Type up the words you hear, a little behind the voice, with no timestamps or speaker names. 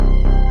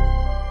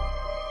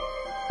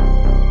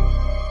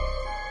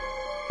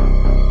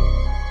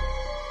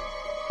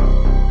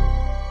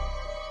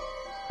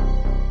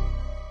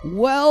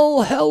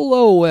Well,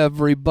 hello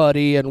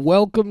everybody, and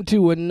welcome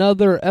to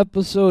another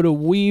episode of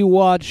We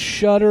Watch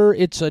Shudder.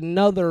 It's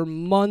another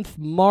month,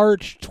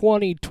 March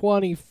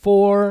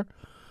 2024.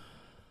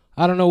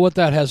 I don't know what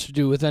that has to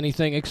do with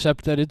anything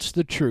except that it's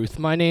the truth.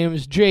 My name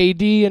is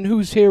JD, and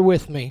who's here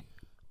with me?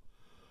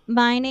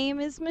 My name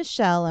is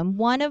Michelle, and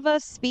one of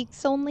us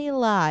speaks only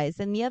lies,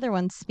 and the other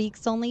one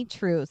speaks only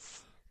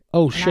truths.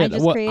 Oh And shit! I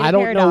just created I a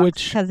don't know paradox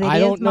which. 'cause it I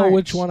is don't know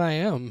which March. one I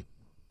am.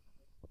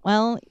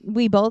 Well,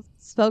 we both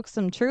spoke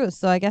some truth,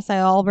 so I guess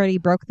I already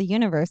broke the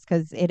universe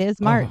because it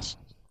is March.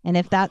 And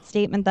if that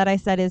statement that I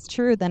said is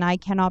true, then I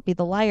cannot be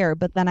the liar.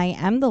 But then I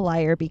am the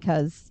liar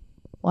because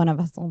one of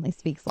us only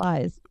speaks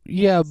lies.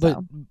 Yeah, but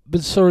So.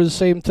 sort of the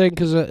same thing,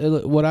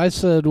 because what I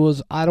said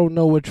was I don't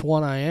know which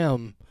one I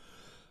am.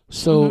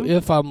 So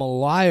if I'm a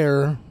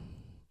liar,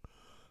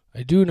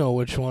 I do know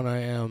which one I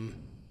am.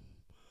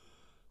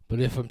 But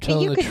if I'm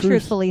telling the You could truth,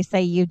 truthfully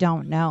say you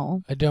don't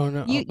know. I don't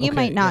know. You Okay,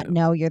 might not yeah.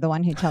 know you're the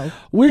one who tells.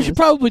 We should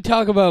probably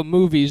talk about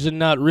movies and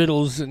not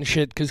riddles and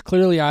shit, because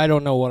clearly I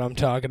don't know what I'm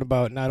talking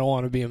about, and I don't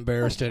want to be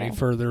embarrassed any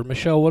further.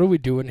 Michelle, what are we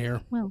doing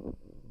here? Well,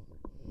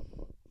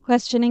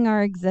 questioning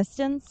our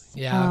existence.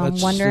 Yeah,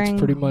 that's wondering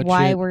pretty much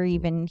why it. we're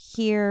even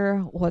here.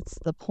 What's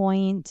the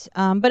point?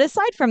 But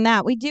aside from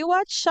that, we do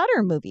watch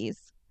Shudder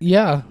movies.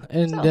 Yeah,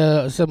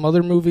 and some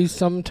other movies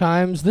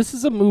sometimes. This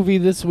is a movie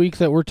this week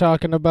that we're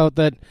talking about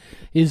that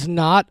is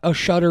not a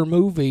Shudder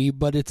movie,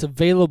 but it's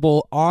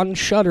available on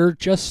Shudder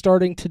just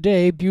starting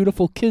today.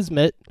 Beautiful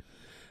Kismet.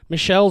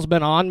 Michelle's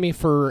been on me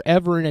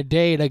forever and a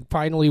day to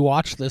finally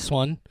watch this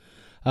one,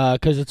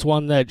 because it's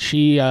one that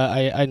she,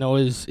 I know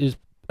is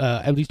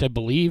at least I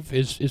believe,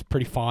 is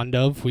pretty fond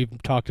of.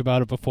 We've talked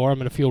about it before. I'm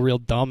going to feel real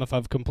dumb if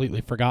I've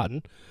completely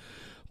forgotten.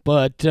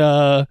 But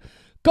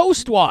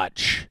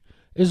Ghostwatch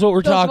is what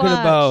we're talking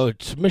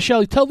about.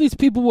 Michelle, tell these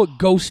people what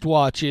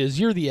Ghostwatch is.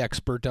 You're the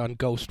expert on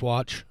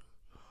Ghostwatch.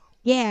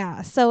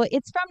 Yeah, so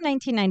it's from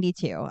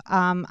 1992.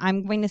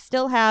 I'm going to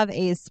still have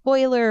a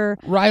spoiler.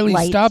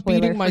 Riley, stop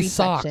eating my spoiler-free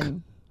sock.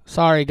 section.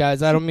 Sorry,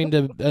 guys. I don't mean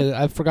to.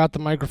 I forgot the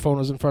microphone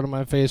was in front of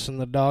my face, and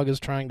the dog is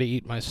trying to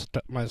eat my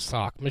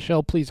sock.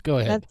 Michelle, please go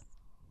ahead. That's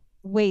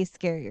way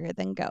scarier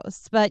than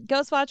Ghosts. But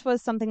Ghostwatch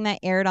was something that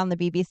aired on the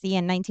BBC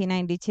in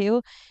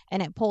 1992,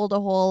 and it pulled a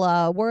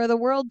whole War of the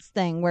Worlds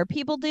thing where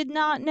people did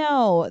not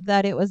know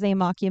that it was a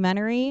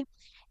mockumentary.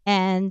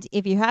 And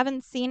if you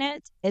haven't seen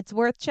it, it's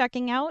worth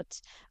checking out.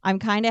 I'm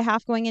kind of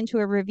half going into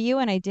a review,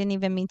 and I didn't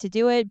even mean to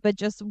do it, but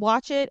just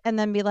watch it and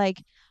then be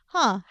like,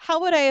 how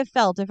would I have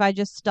felt if I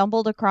just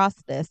stumbled across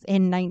this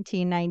in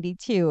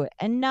 1992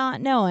 and not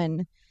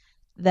knowing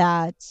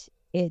that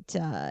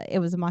it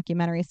was a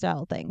mockumentary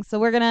style thing. So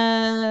we're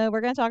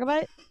gonna talk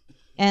about it,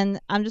 and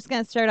I'm just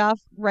gonna start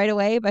off right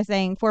away by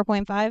saying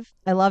 4.5.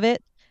 I love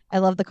it. I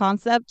love the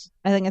concept.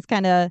 I think it's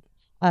kind of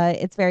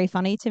it's very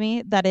funny to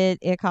me that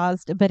it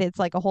caused, but it's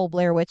like a whole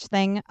Blair Witch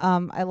thing.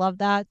 I love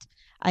that.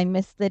 I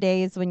miss the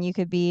days when you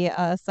could be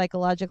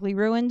psychologically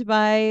ruined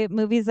by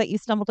movies that you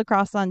stumbled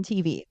across on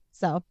TV.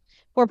 So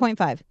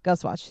 4.5,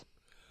 Ghostwatch.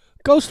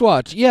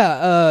 Ghostwatch,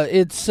 yeah,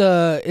 it's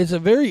a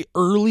very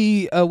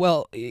early,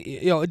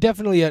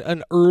 definitely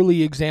an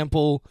early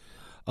example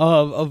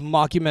of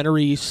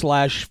mockumentary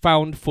 /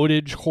 found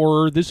footage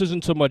horror. This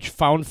isn't so much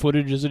found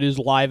footage as it is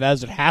live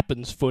as it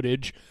happens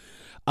footage,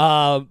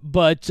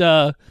 but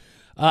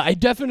I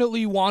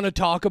definitely want to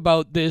talk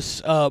about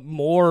this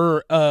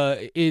more.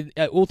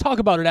 We'll talk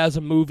about it as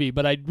a movie,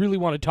 but I really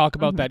want to talk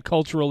about that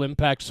cultural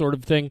impact sort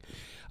of thing.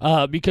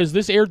 Because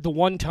this aired the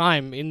one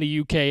time in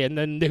the UK, and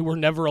then they were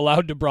never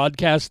allowed to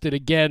broadcast it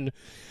again,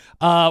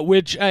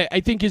 which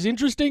I think is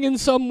interesting in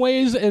some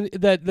ways, and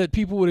that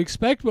people would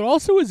expect, but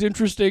also is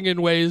interesting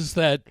in ways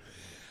that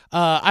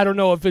I don't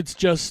know if it's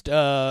just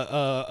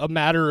a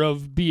matter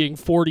of being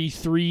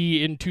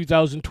 43 in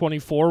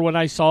 2024 when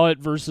I saw it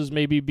versus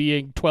maybe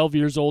being 12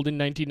 years old in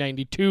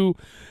 1992.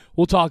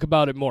 We'll talk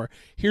about it more.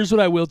 Here's what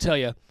I will tell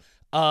you.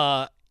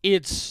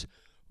 It's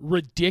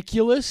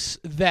ridiculous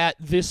that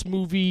this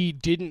movie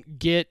didn't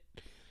get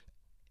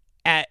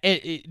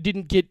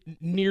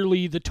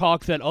nearly the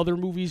talk that other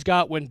movies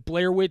got when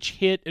Blair Witch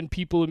hit, and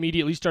people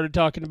immediately started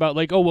talking about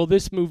like, oh well,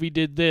 this movie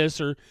did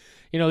this, or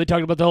they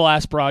talked about The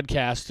Last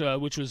Broadcast,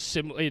 which was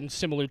in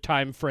similar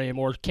time frame,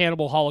 or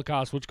Cannibal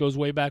Holocaust, which goes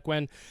way back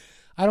when.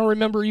 I don't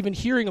remember even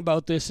hearing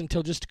about this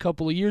until just a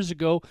couple of years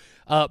ago.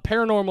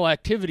 Paranormal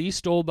Activity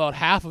stole about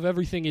half of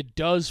everything it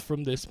does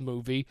from this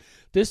movie.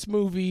 This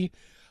movie,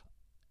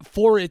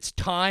 for its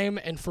time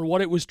and for what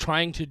it was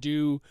trying to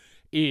do,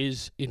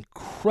 is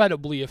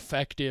incredibly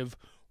effective,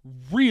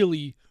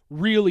 really,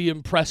 really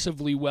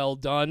impressively well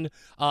done.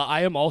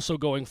 I am also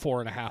going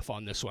 4.5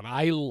 on this one.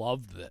 I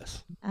loved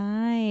this.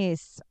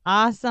 Nice.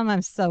 Awesome.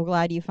 I'm so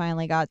glad you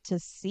finally got to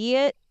see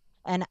it.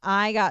 And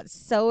I got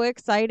so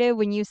excited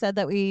when you said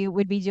that we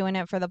would be doing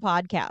it for the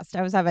podcast.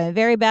 I was having a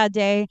very bad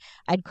day.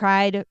 I'd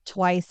cried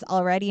twice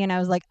already, and I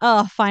was like,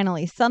 oh,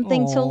 finally,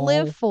 something to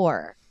live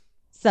for.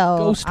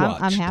 So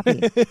I'm happy.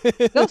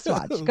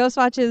 Ghostwatch.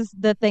 Ghostwatch is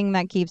the thing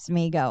that keeps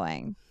me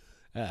going.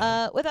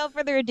 Without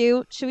further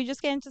ado, should we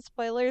just get into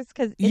spoilers?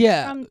 Because it's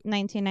Yeah, from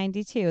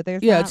 1992.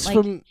 There's yeah, not it's like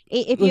from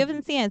if you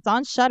haven't seen it, it's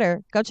on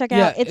Shudder. Go check it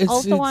yeah, out. It's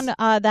also on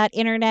that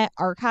Internet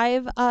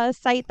Archive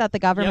site that the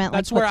yep, government like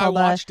that's where puts I all the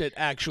watched it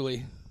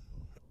actually.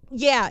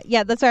 yeah.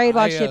 That's where I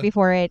watched it I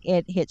before it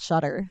hit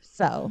Shudder.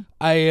 So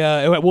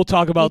we'll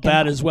talk you about can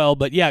that find as it. well.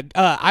 But yeah,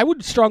 I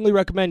would strongly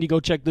recommend you go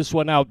check this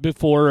one out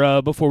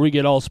before we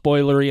get all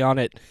spoilery on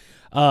it.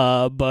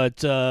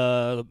 But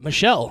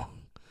Michelle,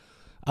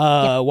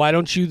 Yeah. why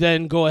don't you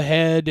then go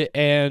ahead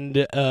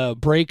and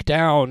break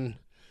down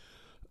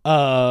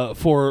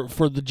for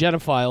the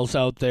genophiles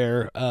out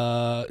there?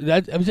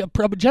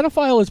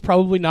 Genophile is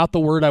probably not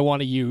the word I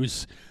want to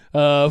use.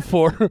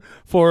 For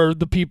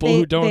the people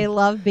who don't, They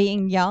love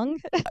being young.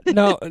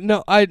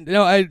 I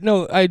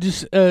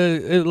just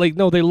like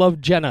no, they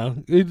love Jenna.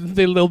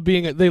 They love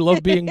being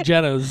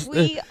Jennas.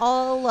 We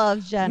all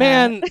love Jenna.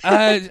 Man,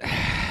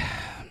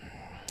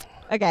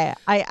 okay,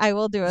 I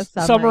will do a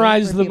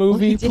summarize for the people who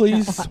movie, didn't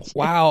please. watch it.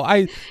 Wow,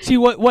 I see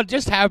what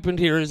just happened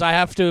here is I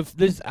have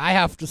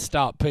to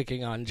stop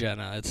picking on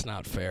Jenna. It's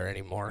not fair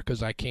anymore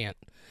because I can't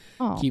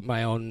Oh. keep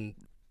my own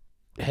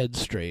head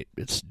straight.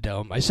 It's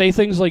dumb. I say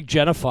things like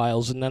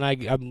genophiles, and then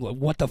I'm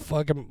what the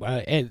fuck?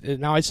 And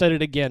now I said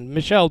it again.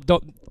 Michelle,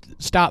 don't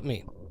stop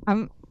me.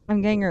 I'm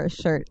getting her a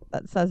shirt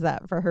that says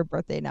that for her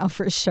birthday now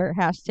for sure.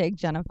 Hashtag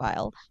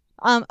Genophile.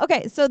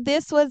 Okay, so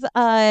this was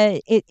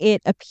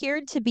it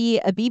appeared to be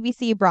a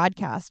BBC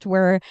broadcast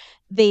where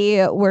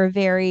they were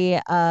very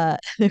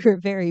they were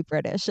very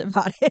British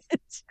about it,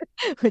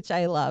 which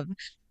I love.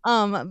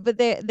 But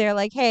they're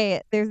like,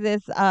 hey, there's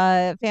this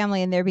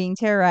family and they're being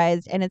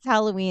terrorized and it's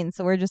Halloween,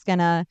 so we're just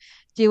gonna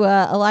do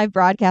a live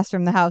broadcast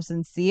from the house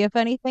and see if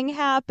anything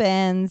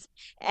happens.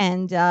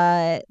 And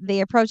they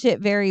approach it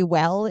very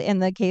well in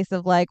the case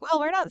of like, well,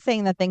 we're not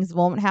saying that things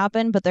won't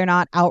happen, but they're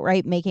not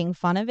outright making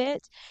fun of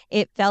it.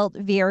 It felt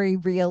very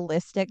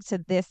realistic to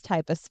this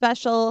type of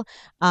special.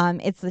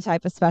 It's the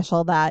type of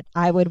special that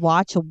I would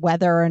watch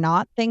whether or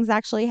not things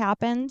actually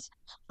happened.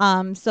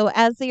 So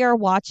as they are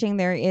watching,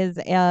 there is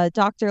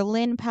Dr.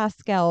 Lynn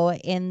Pascal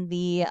in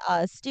the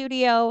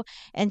studio,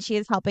 and she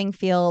is helping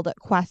field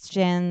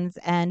questions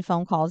and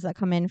phone calls that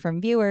come in from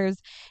viewers.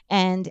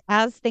 And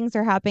as things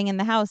are happening in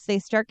the house, they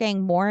start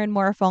getting more and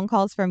more phone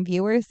calls from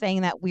viewers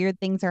saying that weird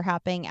things are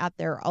happening at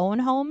their own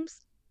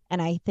homes.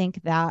 And I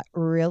think that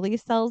really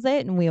sells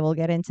it, and we will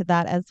get into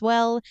that as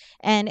well.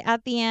 And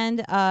at the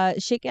end,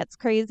 shit gets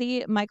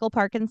crazy. Michael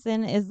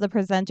Parkinson is the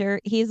presenter.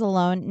 He's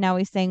alone. Now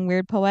he's saying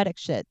weird poetic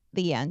shit.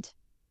 The end.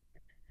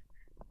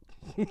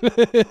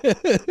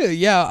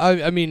 Yeah,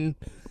 I mean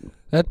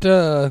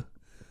that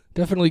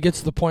definitely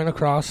gets the point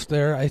across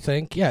there. I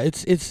think. Yeah,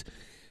 it's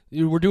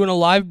we're doing a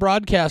live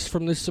broadcast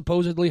from this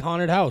supposedly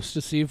haunted house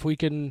to see if we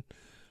can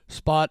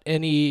spot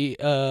any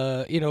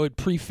it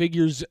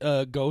prefigures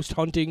ghost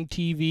hunting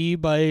TV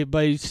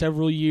by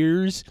several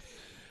years.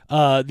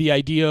 The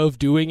idea of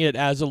doing it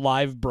as a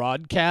live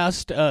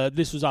broadcast,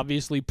 this was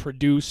obviously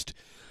produced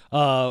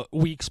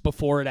weeks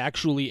before it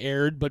actually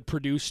aired, but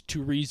produced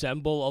to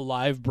resemble a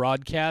live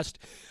broadcast.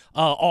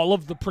 All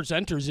of the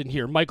presenters in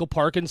here, Michael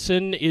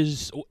Parkinson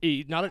is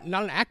not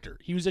an actor.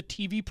 He was a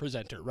TV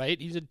presenter, right?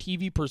 He's a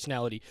TV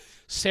personality.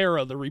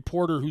 Sarah, the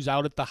reporter who's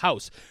out at the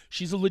house,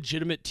 she's a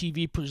legitimate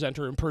TV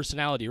presenter and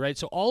personality, right?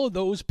 So all of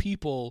those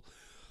people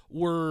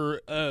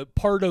were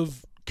part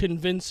of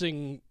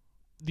convincing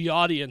the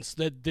audience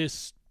that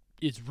this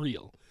is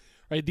real,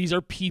 right? These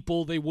are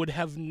people they would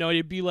have known.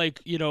 It'd be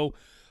like,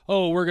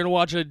 oh, we're going to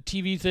watch a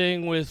TV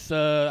thing with,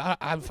 I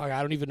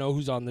don't even know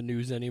who's on the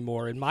news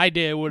anymore. In my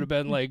day, it would have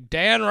been like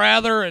Dan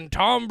Rather and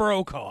Tom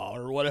Brokaw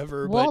or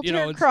whatever.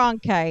 Walter but,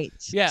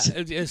 Cronkite. Yeah,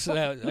 it's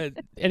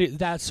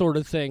that sort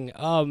of thing.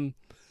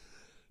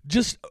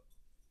 Just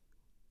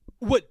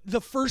what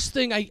the first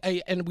thing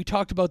I and we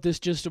talked about this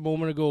just a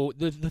moment ago,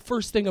 the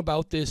first thing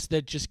about this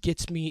that just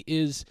gets me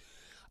is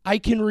I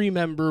can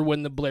remember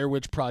when the Blair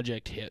Witch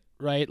Project hit,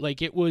 right?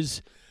 Like it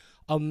was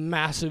a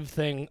massive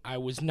thing. I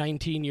was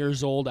 19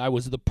 years old. I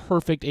was the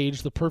perfect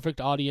age, the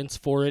perfect audience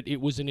for it. It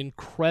was an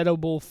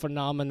incredible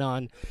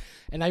phenomenon.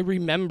 And I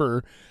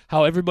remember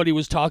how everybody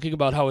was talking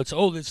about how it's,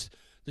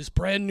 this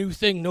brand new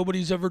thing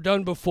nobody's ever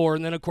done before.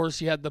 And then, of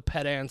course, you had the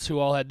pedants who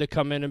all had to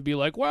come in and be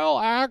like, well,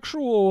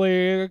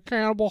 actually,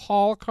 Cannibal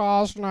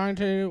Holocaust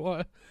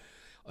 19...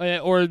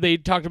 or they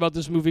talked about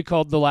this movie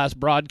called The Last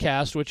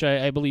Broadcast, which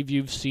I believe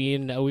you've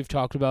seen. We've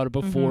talked about it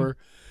before.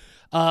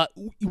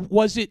 Mm-hmm.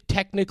 Was it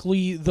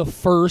technically the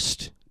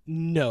first?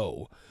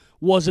 No.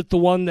 Was it the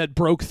one that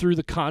broke through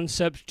the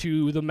concept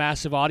to the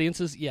massive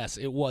audiences? Yes,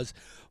 it was.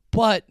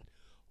 But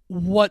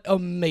what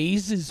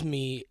amazes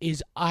me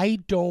is I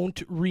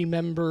don't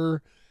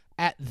remember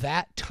at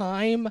that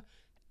time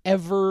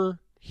ever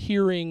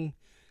hearing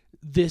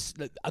this.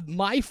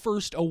 My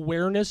first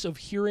awareness of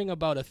hearing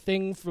about a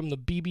thing from the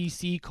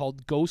BBC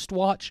called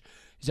Ghostwatch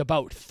is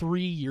about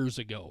 3 years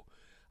ago.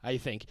 I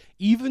think.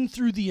 Even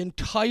through the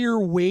entire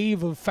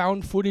wave of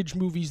found footage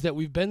movies that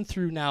we've been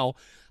through now,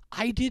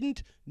 I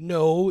didn't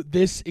know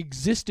this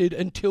existed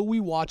until we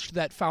watched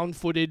that found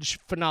footage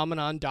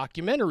phenomenon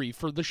documentary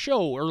for the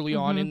show early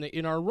on Mm-hmm.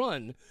 in our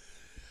run.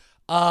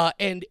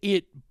 And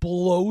it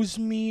blows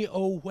me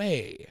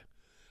away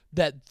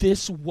that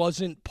this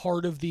wasn't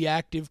part of the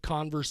active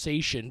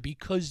conversation,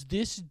 because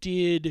this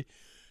did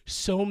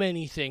so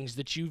many things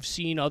that you've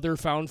seen other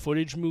found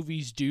footage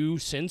movies do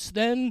since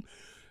then,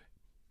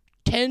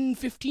 10,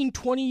 15,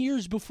 20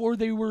 years before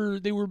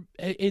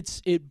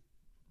it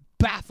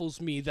baffles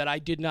me that I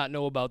did not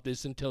know about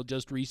this until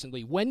just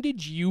recently. When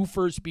did you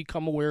first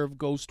become aware of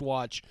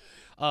Ghostwatch,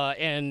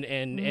 and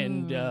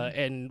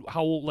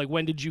how, like,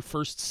 when did you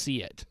first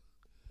see it?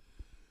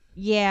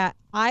 Yeah,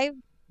 I've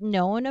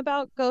known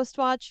about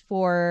Ghostwatch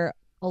for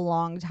a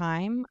long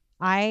time.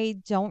 I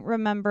don't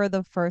remember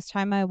the first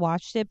time I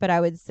watched it, but I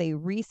would say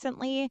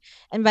recently.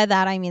 And by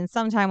that, I mean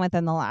sometime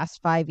within the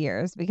last 5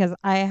 years, because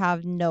I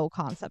have no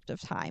concept of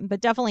time,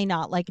 but definitely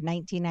not like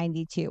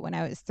 1992 when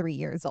I was 3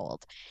 years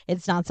old.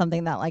 It's not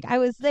something that like I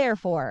was there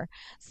for.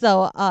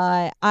 So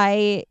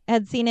I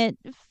had seen it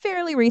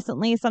fairly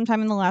recently,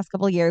 sometime in the last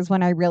couple of years,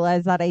 when I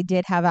realized that I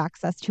did have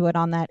access to it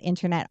on that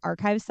Internet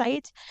Archive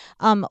site.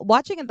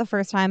 Watching it the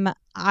first time,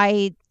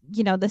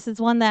 this is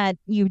one that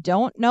you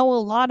don't know a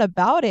lot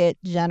about it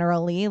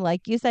generally.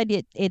 Like you said,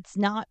 it's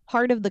not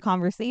part of the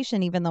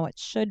conversation, even though it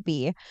should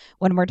be,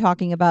 when we're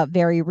talking about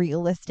very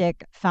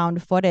realistic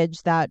found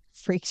footage that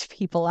freaked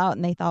people out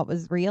and they thought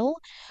was real.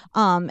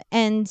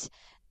 And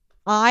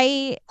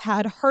I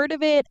had heard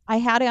of it. I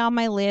had it on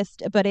my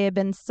list, but it had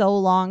been so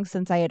long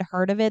since I had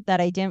heard of it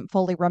that I didn't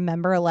fully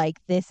remember, like,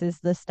 this is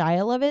the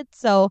style of it.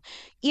 So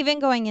even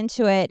going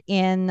into it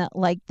in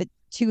like the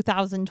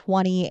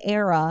 2020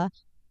 era,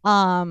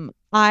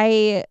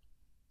 I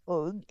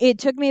it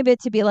took me a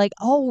bit to be like,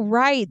 oh,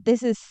 right,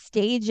 this is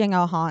staging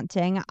a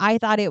haunting. I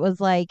thought it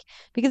was like,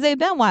 because they've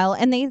been a while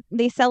and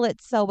they sell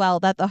it so well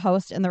that the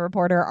host and the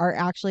reporter are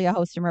actually a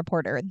host and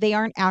reporter. They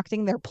aren't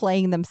acting, they're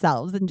playing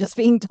themselves and just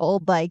being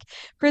told, like,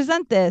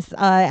 present this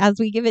as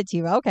we give it to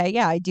you. Okay,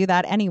 yeah, I do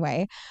that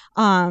anyway.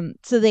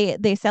 So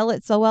they sell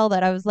it so well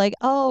that I was like,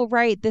 oh,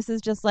 right, this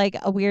is just like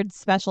a weird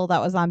special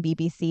that was on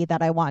BBC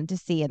that I wanted to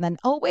see. And then,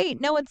 oh,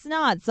 wait, no, it's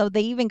not. So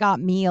they even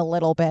got me a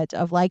little bit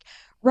of like,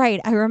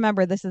 right, I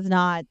remember this is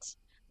not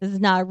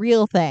a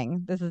real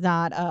thing. This is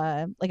not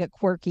like a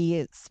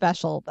quirky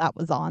special that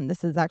was on.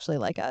 This is actually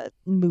like a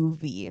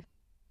movie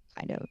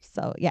kind of.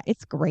 So yeah,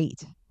 it's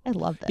great. I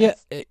love Yeah,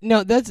 this.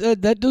 no,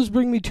 that does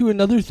bring me to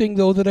another thing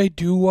though that I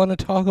do want to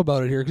talk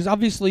about it here, because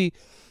obviously,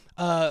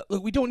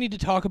 look, we don't need to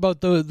talk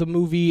about the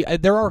movie.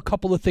 There are a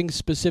couple of things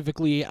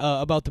specifically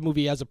about the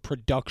movie as a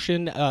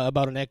production,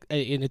 about in its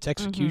Mm-hmm.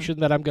 execution,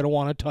 that I'm going to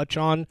want to touch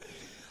on.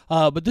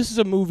 But this is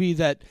a movie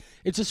that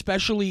it's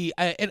especially,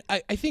 and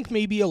I think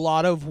maybe a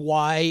lot of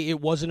why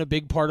it wasn't a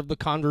big part of the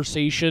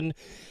conversation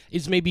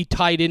is maybe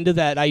tied into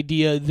that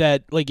idea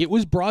that, like, it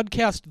was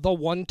broadcast the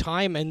one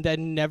time and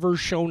then never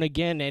shown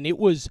again, and it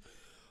was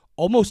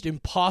almost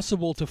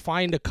impossible to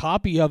find a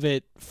copy of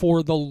it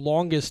for the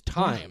longest Yeah.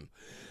 time.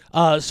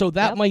 So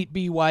that Yep. might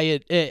be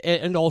why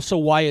and also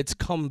why it's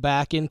come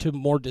back into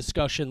more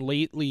discussion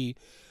lately.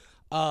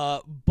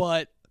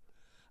 But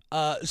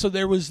so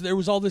there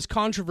was all this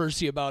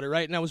controversy about it,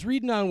 right? And I was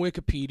reading on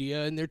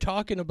Wikipedia, and they're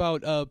talking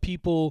about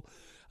people.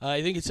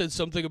 I think it said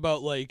something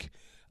about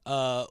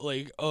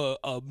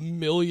a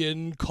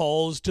million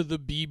calls to the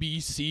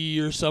BBC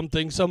or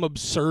something, some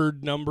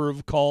absurd number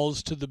of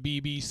calls to the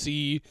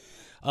BBC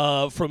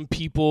from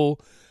people,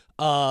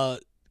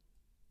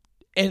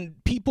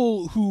 and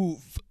people who,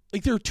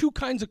 like, there are two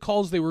kinds of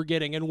calls they were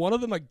getting, and one of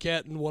them I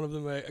get, and one of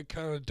them I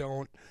kind of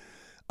don't.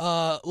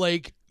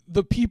 Like,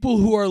 the people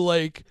who are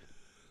like,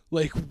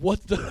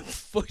 what the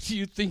fuck do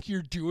you think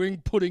you're doing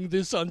putting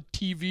this on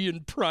TV in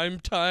prime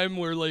time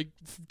where, like,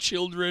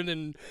 children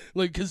and,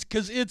 like,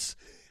 because it's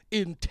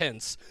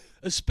intense.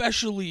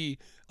 Especially,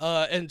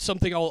 and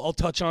something I'll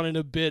touch on in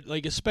a bit,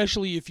 like,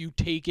 especially if you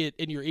take it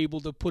and you're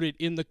able to put it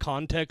in the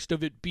context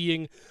of it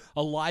being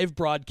a live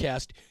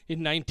broadcast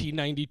in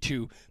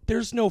 1992.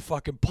 There's no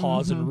fucking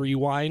pause Mm-hmm. and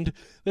rewind.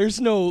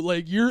 There's no,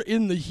 like, you're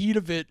in the heat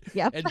of it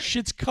Yep. and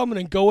shit's coming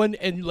and going,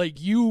 and, like,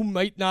 you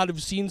might not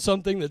have seen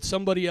something that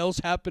somebody else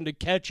happened to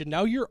catch, and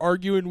now you're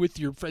arguing with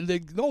your friend.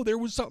 Like, no, there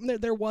was something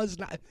there was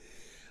not.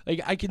 Like,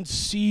 I can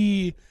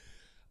see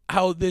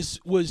how this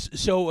was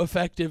so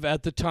effective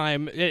at the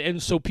time,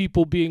 and so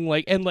people being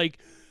like, and, like,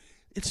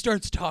 it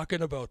starts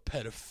talking about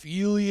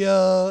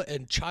pedophilia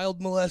and child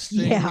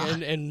molesting Yeah.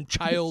 and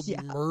child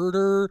Yeah.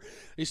 murder.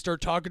 They start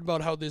talking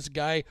about how this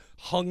guy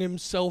hung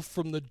himself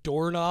from the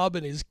doorknob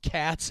and his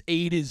cats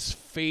ate his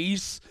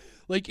face.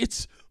 Like,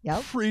 it's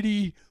Yep.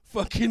 pretty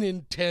fucking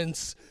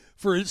intense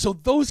for it. So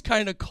those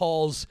kind of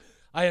calls,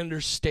 I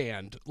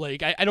understand.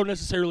 Like, I don't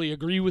necessarily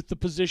agree with the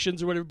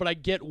positions or whatever, but I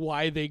get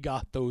why they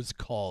got those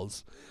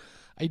calls.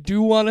 I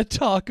do want to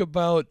talk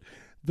about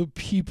the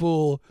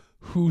people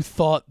who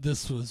thought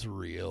this was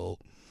real.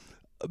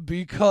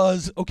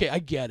 because, okay, I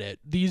get it.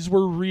 These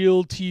were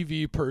real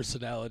TV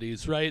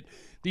personalities, right?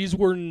 These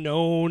were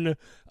known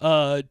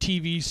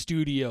TV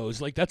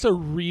studios. Like, that's a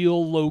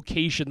real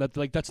location.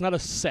 That's not a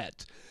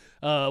set.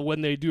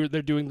 When they're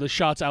doing the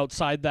shots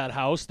outside that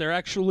house, they're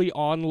actually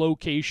on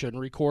location,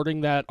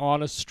 recording that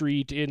on a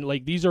street. In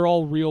like, these are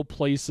all real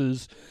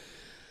places.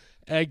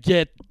 I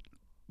get,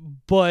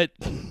 but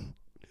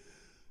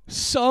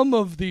some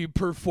of the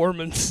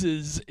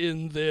performances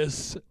in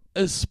this,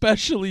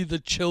 especially the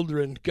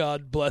children,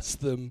 God bless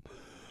them,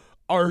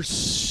 are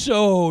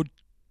so.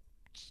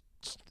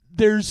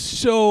 There's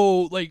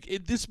so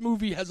this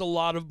movie has a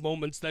lot of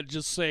moments that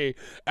just say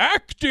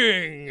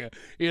acting.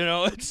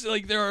 It's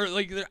like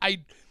I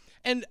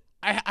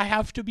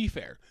have to be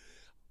fair.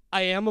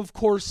 I am, of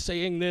course,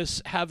 saying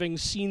this having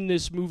seen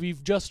this movie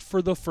just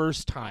for the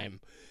first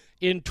time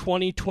in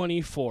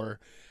 2024,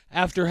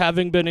 after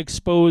having been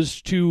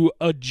exposed to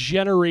a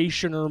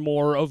generation or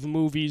more of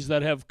movies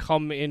that have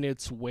come in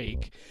its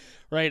wake,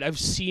 right? I've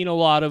seen a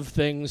lot of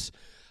things.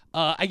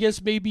 I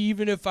guess maybe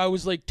even if I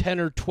was like 10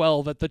 or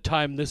 12 at the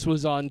time this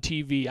was on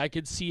TV, I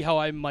could see how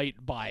I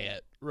might buy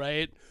it,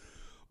 right?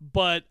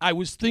 But I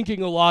was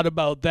thinking a lot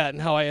about that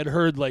and how I had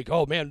heard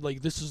oh man,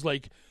 this is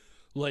like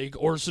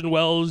Orson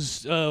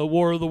Welles'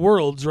 War of the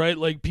Worlds, right?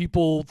 Like,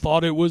 people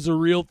thought it was a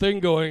real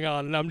thing going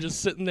on, and I'm just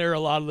sitting there a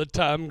lot of the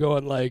time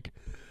going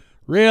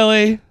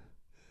really?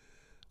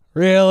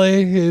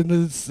 And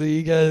this,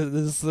 you guys,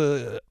 this,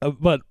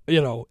 but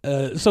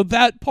so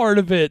that part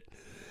of it,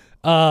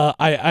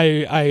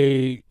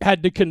 I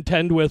had to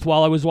contend with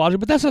while I was watching,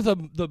 but that's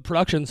not the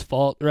production's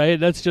fault, right?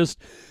 That's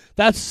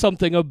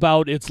something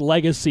about its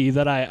legacy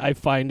that I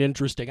find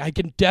interesting. I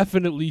can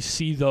definitely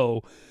see,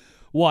 though,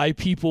 why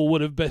people would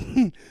have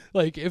been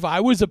if I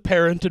was a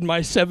parent in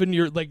my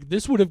 7-year,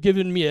 this would have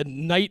given me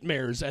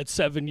nightmares at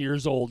 7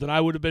 years old, and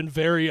I would have been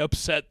very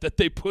upset that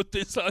they put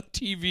this on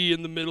TV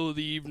in the middle of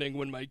the evening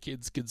when my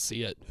kids could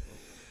see it.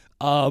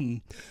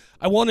 I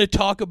want to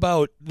talk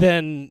about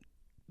then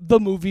the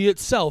movie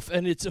itself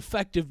and its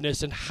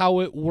effectiveness and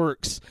how it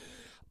works.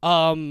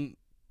 The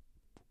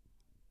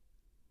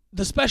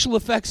special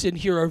effects in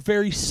here are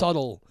very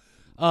subtle,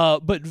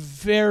 but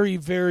very,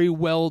 very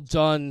well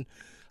done.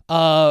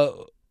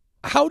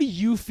 How do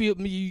you feel?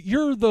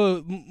 You're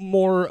the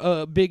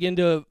more big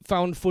into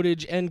found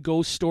footage and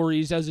ghost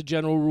stories as a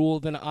general rule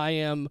than I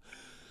am.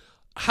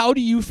 How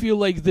do you feel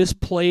like this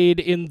played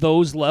in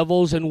those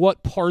levels, and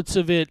what parts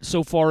of it,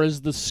 so far as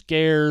the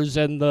scares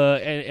and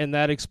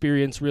that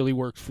experience, really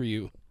worked for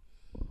you?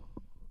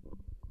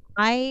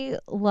 I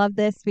love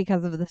this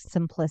because of the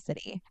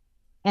simplicity.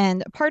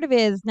 And part of it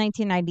is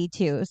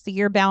 1992. So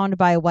you're bound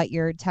by what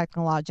you're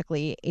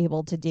technologically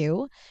able to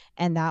do.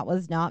 And that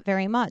was not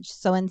very much.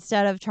 So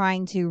instead of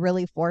trying to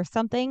really force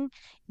something,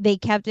 they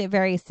kept it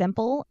very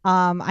simple.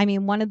 I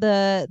mean, one of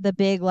the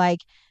big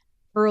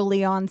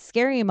early on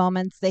scary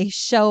moments they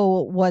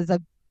show was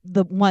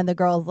one of the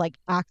girls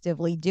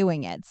actively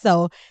doing it.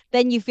 So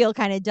then you feel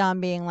kind of dumb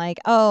being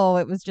oh,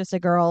 it was just a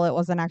girl, it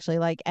wasn't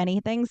actually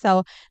anything.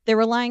 So they're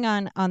relying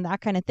on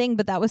that kind of thing,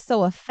 but that was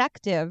so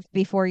effective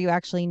before you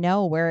actually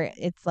know where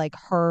it's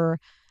her.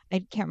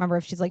 I can't remember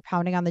if she's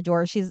pounding on the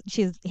door. She's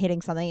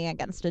hitting something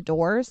against a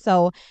door.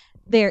 So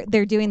they're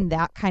doing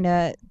that kind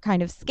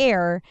of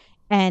scare,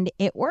 and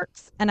it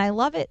works. And I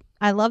love it.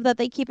 I love that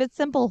they keep it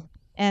simple,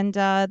 and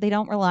they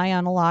don't rely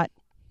on a lot.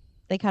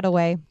 They cut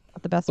away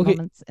at the best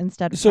moments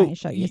instead of trying to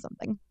show you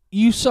something.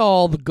 You saw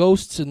all the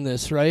ghosts in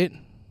this, right?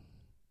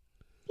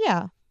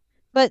 Yeah,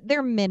 but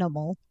they're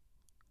minimal.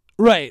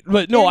 Right,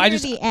 but no, I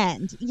just the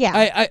end.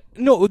 Yeah,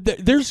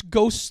 there's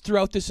ghosts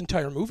throughout this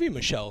entire movie,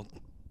 Michelle.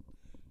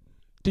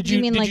 Did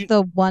you mean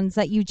the ones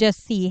that you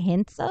just see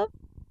hints of?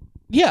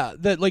 Yeah,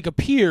 that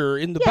appear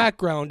in the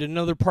background in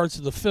other parts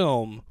of the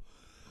film.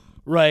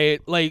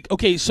 Right,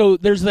 okay, so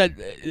there's that.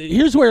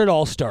 Here's where it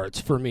all starts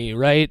for me,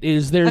 right?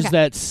 There's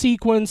that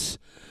sequence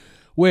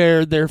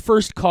where their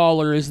first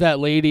caller is that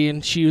lady,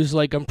 and she was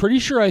I'm pretty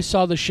sure I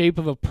saw the shape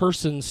of a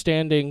person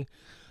standing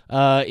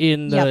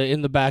in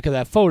the back of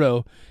that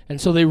photo. And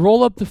so they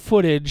roll up the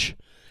footage,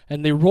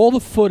 and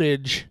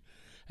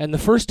and the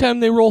first time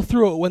they roll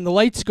through it, when the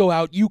lights go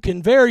out, you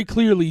can very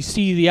clearly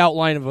see the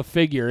outline of a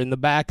figure in the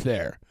back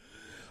there.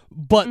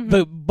 But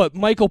but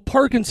Michael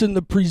Parkinson,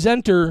 the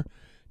presenter,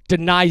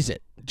 denies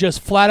it.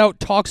 Just flat out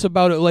talks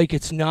about it like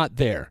it's not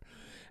there.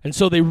 And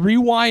so they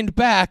rewind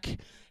back,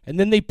 and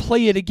then they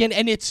play it again,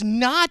 and it's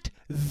not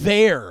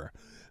there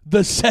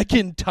the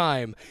second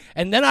time.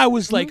 And then I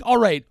was all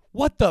right,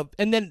 what the?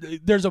 And then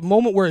there's a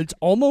moment where it's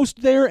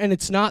almost there, and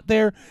it's not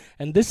there.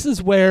 And this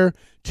is where,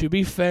 to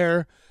be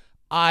fair,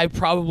 I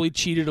probably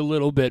cheated a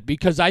little bit,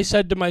 because I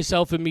said to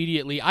myself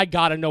immediately, I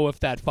gotta know if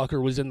that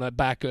fucker was in the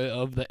back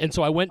of the. And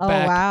so I went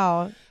back. Oh,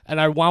 wow.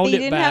 And I wound it back.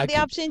 You didn't have the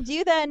option to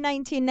do that in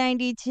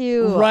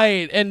 1992.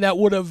 Right, and that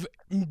would have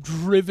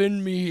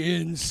driven me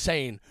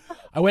insane.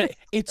 I went,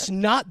 it's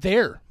not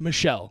there,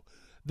 Michelle.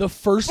 The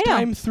first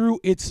time through,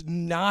 it's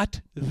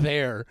not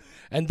there.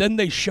 And then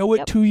they show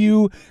it to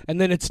you, and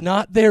then it's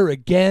not there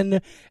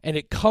again, and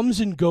it comes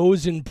and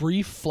goes in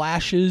brief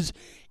flashes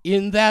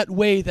in that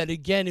way that,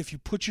 again, if you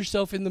put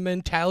yourself in the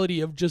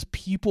mentality of just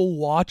people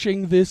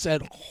watching this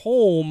at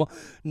home,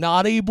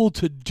 not able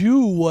to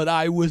do what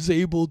I was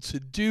able to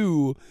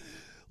do,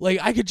 like,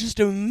 I could just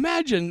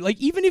imagine, like,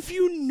 even if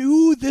you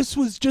knew this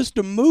was just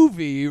a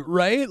movie,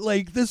 right?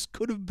 Like, this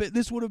would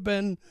have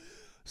been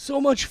so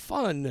much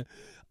fun.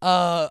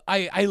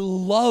 I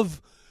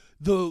love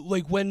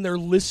when they're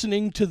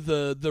listening to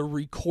the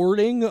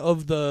recording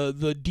of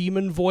the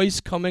demon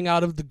voice coming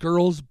out of the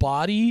girl's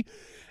body,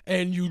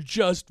 and you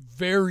just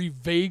very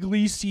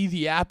vaguely see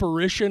the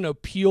apparition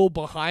appeal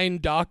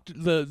behind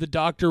the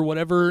doctor,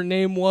 whatever her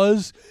name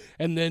was,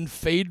 and then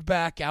fade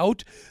back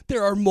out.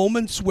 There are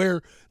moments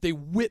where they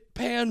whip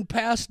pan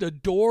past a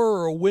door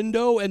or a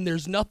window and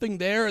there's nothing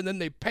there, and then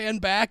they pan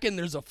back and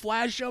there's a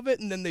flash of it,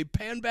 and then they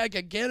pan back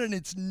again and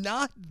it's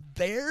not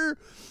there.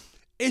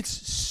 It's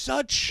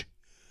such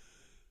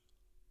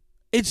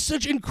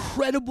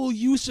incredible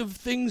use of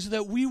things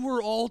that we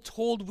were all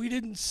told we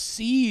didn't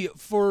see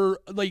for,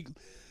 like,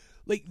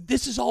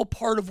 this is all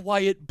part of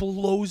why it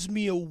blows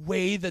me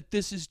away that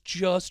this is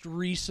just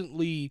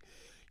recently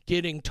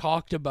getting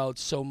talked about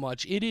so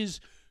much. It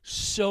is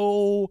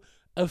so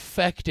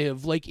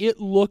effective. Like, it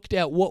looked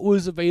at what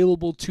was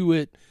available to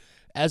it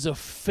as a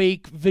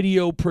fake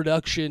video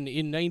production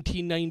in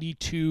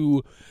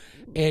 1992,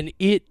 and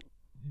it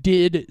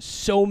did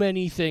so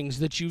many things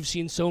that you've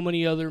seen so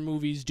many other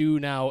movies do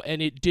now, and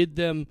it did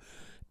them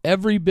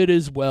every bit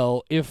as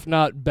well, if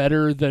not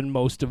better, than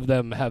most of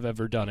them have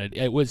ever done it.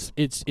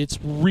 It's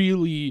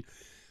really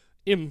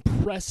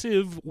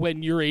impressive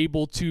when you're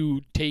able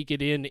to take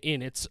it in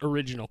its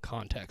original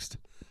context.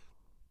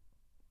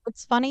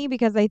 It's funny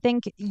because I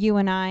think you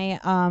and I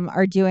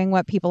are doing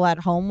what people at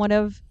home would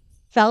have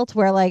felt,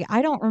 where, like,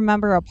 I don't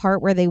remember a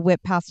part where they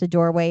whipped past a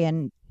doorway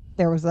and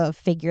there was a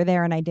figure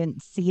there and I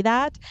didn't see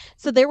that.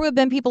 So there would have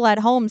been people at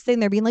home sitting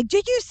there being like,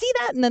 did you see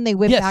that? And then they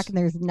whip back and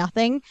there's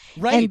nothing.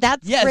 Right. And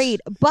that's great.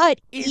 But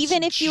it's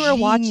even if you genius.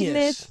 were watching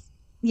this,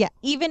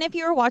 even if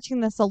you were watching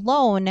this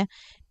alone,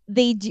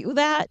 they do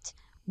that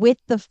with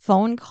the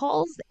phone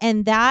calls.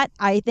 And that,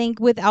 I think,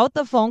 without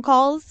the phone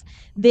calls,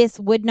 this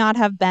would not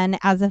have been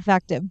as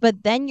effective.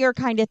 But then you're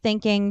kind of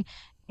thinking,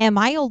 am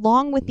I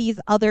along with these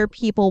other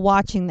people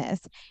watching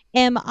this?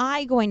 Am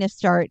I going to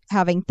start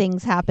having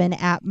things happen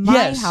at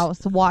my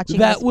house watching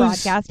this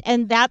broadcast?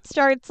 And that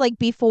starts, like,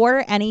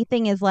 before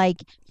anything is,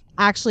 like,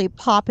 actually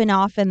popping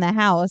off in the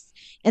house.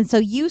 And so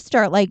you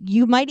start, like,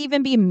 you might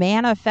even be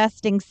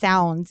manifesting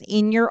sounds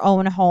in your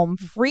own home,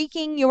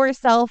 freaking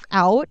yourself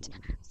out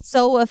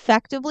so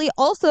effectively.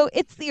 Also,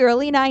 it's the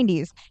early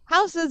 90s.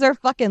 Houses are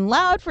fucking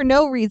loud for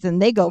no reason.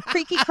 They go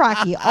creaky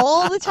cracky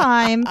all the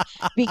time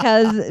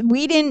because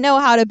we didn't know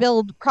how to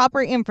build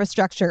proper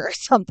infrastructure or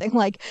something.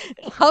 Like,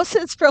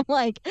 houses from,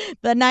 like,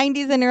 the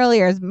 90s and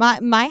earlier.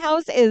 My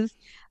house is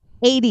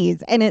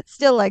 80s and it's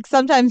still, like,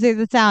 sometimes there's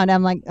a sound.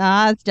 I'm like,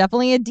 it's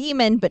definitely a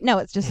demon, but no,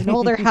 it's just an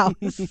older house.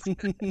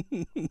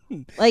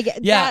 Like,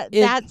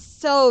 that's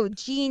so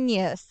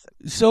genius.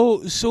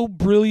 So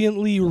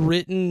brilliantly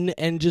written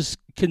and just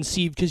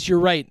conceived, because you're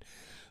right.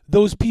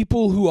 Those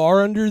people who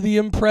are under the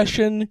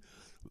impression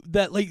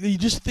that, like, you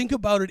just think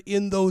about it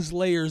in those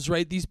layers,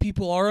 right? These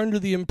people are under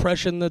the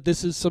impression that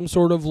this is some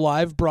sort of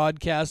live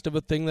broadcast of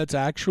a thing that's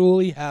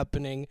actually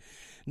happening.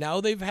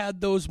 Now they've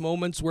had those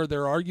moments where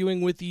they're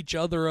arguing with each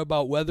other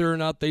about whether or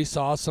not they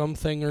saw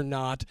something or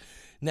not.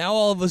 Now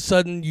all of a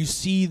sudden you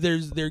see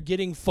they're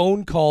getting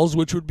phone calls,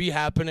 which would be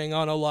happening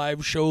on a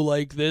live show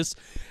like this,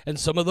 and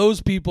some of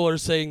those people are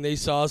saying they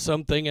saw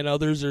something and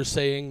others are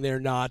saying they're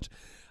not.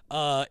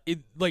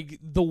 Like,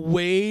 the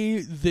way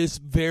this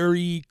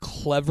very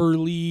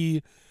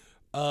cleverly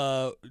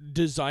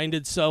designed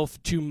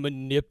itself to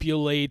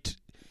manipulate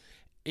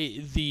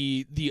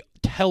the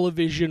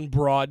television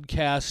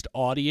broadcast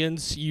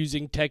audience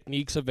using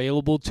techniques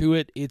available to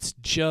it, it's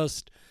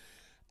just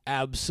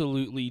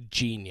absolutely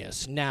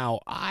genius. Now,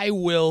 I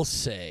will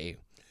say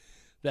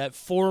that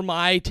for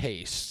my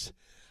tastes,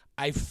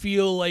 I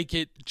feel like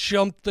it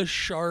jumped the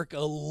shark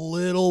a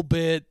little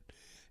bit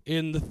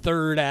in the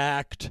third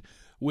act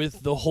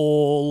with the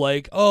whole,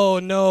 like, oh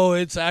no,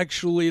 it's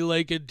actually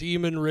like a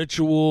demon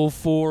ritual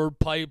for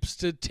pipes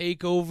to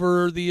take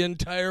over the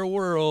entire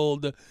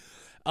world.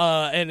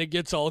 And it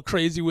gets all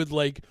crazy with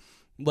like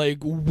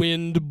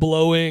wind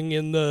blowing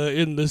in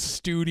the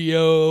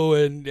studio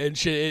and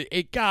shit.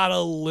 It got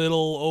a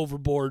little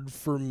overboard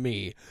for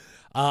me.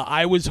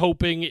 I was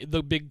hoping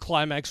the big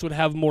climax would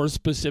have more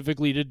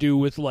specifically to do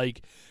with,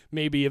 like,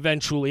 maybe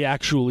eventually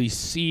actually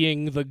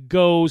seeing the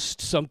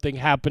ghost, something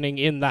happening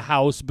in the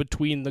house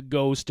between the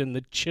ghost and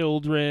the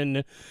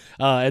children,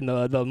 and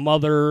the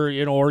mother,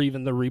 or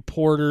even the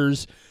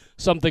reporters.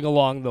 Something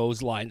along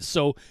those lines.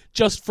 So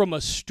just from a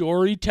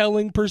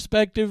storytelling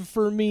perspective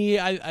for me,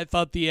 I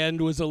thought the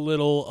end was a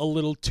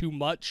little too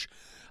much.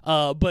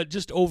 But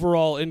just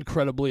overall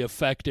incredibly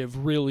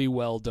effective, really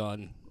well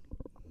done.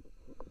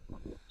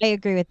 I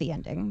agree with the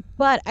ending.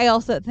 But I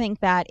also think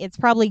that it's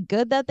probably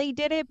good that they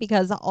did it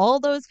because all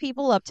those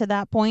people up to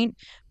that point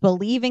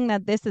believing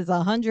that this is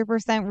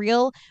 100%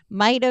 real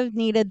might have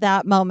needed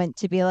that moment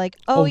to be like,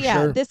 oh, Oh, yeah,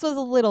 sure. this was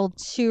a little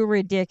too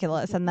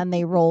ridiculous. And then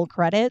they roll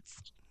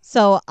credits.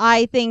 So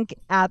I think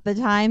at the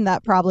time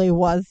that probably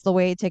was the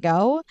way to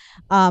go.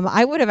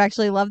 I would have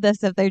actually loved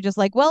this if they're just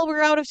like, well,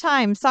 we're out of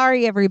time.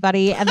 Sorry,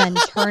 everybody. And then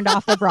turned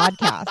off the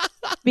broadcast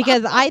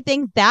because I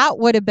think that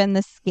would have been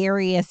the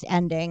scariest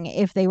ending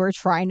if they were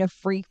trying to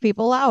freak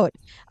people out.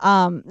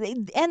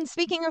 And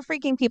speaking of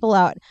freaking people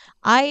out,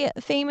 I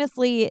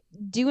famously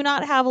do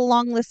not have a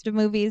long list of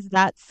movies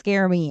that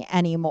scare me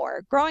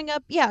anymore. Growing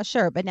up, yeah,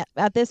 sure, but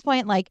at this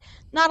point, like,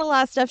 not a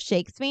lot of stuff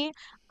shakes me.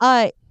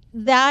 Uh,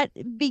 that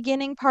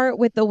beginning part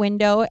with the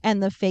window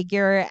and the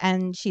figure,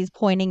 and she's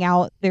pointing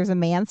out there's a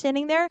man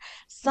standing there.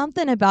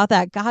 Something about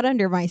that got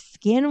under my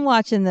skin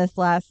watching this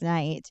last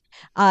night.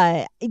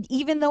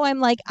 Even though I'm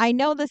like, I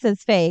know this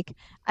is fake,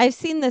 I've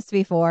seen this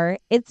before.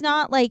 It's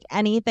not like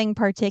anything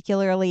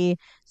particularly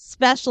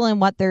special in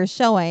what they're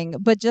showing,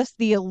 but just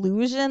the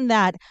illusion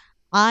that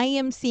I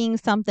am seeing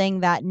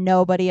something that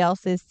nobody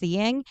else is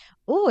seeing.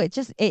 Oh,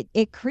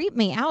 it creeped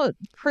me out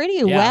pretty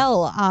Yeah.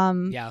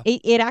 well. Yeah.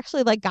 It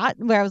actually like got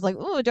where I was like,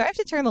 oh, do I have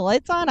to turn the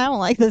lights on? I don't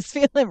like this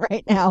feeling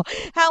right now.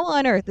 How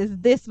on earth is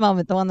this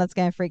moment the one that's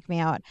gonna freak me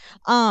out?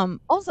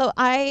 Also,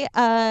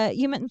 I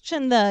you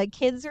mentioned the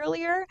kids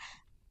earlier.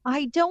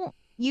 I don't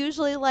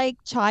usually like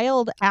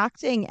child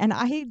acting, and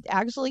I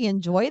actually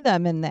enjoy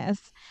them in this.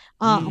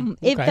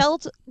 It Okay.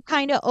 felt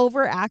kind of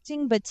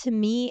overacting, but to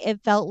me,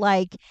 it felt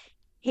like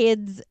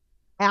kids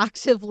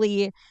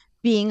actively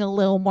being a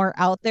little more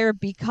out there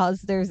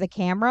because there's a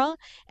camera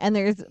and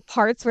there's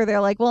parts where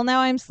they're like, well, now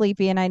I'm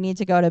sleepy and I need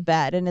to go to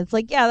bed. And it's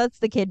like, yeah, that's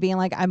the kid being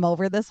like, I'm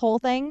over this whole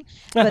thing.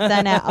 But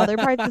then at other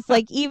parts, it's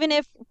like, even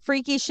if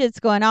freaky shit's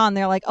going on,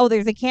 they're like, oh,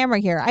 there's a camera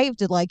here. I have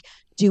to like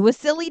do a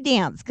silly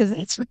dance because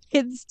that's what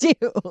kids do.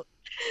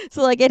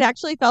 So like it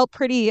actually felt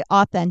pretty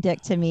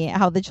authentic to me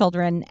how the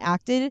children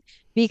acted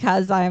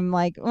because I'm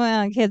like,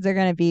 well, kids are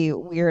gonna be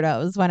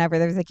weirdos whenever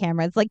there's a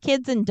camera. It's like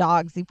kids and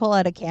dogs. You pull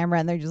out a camera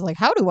and they're just like,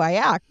 how do I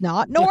act?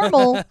 Not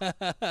normal.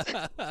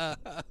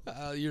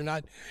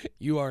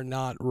 You are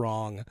not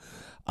wrong.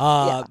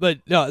 Yeah. But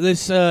no,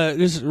 this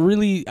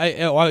really,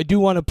 I do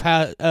want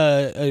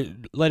to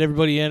let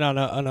everybody in on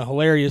a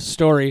hilarious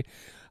story.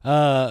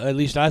 At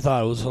least I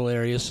thought it was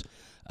hilarious.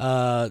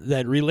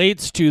 That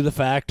relates to the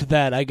fact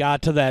that I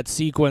got to that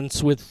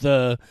sequence with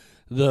the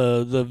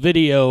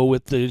video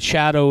with the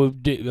shadow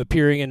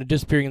appearing and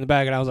disappearing in the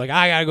back, and I was like,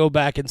 I gotta go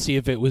back and see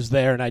if it was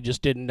there, and I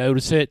just didn't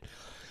notice it.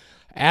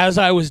 As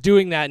I was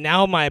doing that,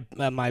 now my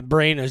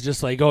brain is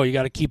just like, oh, you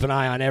got to keep an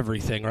eye on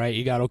everything, right?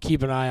 You got to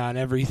keep an eye on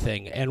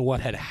everything. And what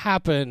had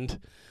happened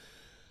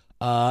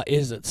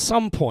is at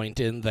some point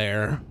in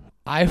there,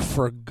 I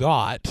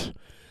forgot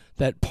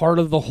that part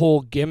of the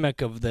whole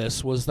gimmick of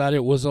this was that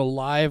it was a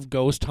live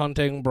ghost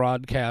hunting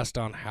broadcast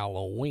on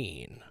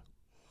Halloween.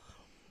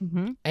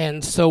 Mm-hmm.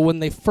 And so when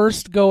they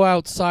first go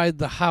outside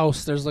the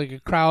house, there's like a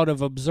crowd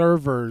of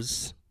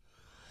observers.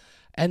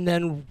 And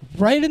then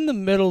right in the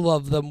middle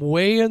of them,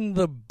 way in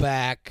the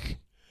back,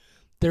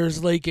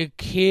 there's like a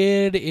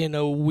kid in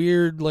a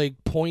weird like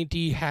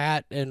pointy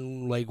hat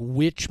and like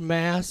witch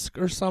mask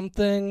or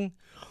something.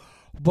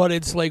 But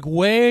it's like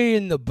way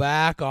in the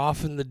back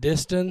off in the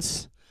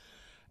distance.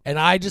 And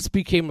I just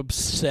became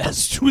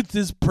obsessed with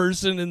this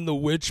person in the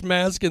witch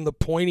mask and the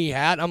pointy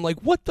hat. I'm like,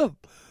 what the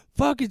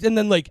fuck is... And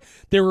then like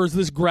there was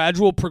this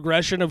gradual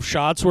progression of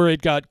shots where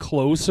it got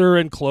closer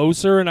and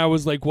closer, and I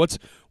was like, what's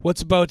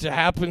about to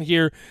happen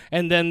here?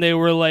 And then they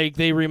were like,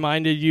 they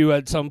reminded you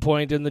at some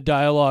point in the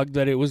dialogue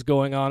that it was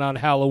going on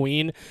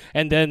Halloween,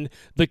 and then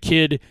the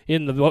kid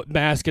in the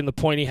mask and the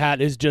pointy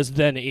hat is just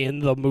then in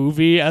the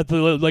movie at the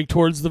like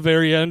towards the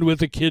very end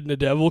with a kid in a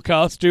devil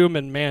costume,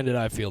 and man, did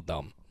I feel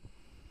dumb.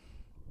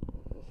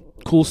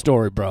 Cool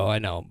story, bro. I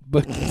know,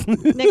 but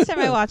Next time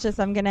I watch this,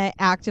 I'm gonna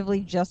actively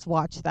just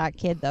watch that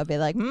kid. They'll be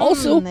like,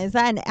 Also- is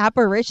that an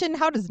apparition?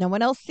 How does no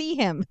one else see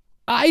him?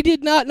 I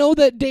did not know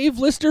that Dave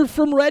Lister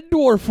from Red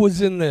Dwarf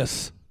was in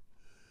this.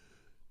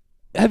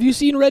 Have you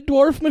seen Red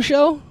Dwarf,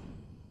 Michelle?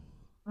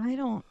 I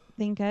don't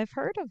think I've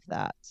heard of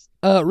that.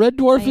 Red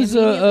Dwarf is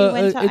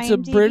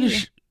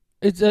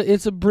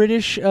it's a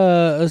British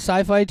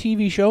sci-fi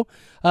TV show.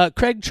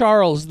 Craig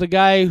Charles, the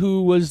guy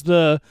who was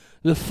the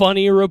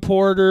funny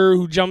reporter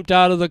who jumped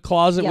out of the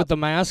closet with the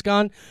mask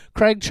on.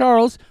 Craig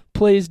Charles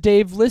plays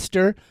Dave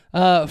Lister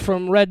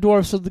from Red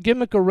Dwarf. So the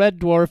gimmick of Red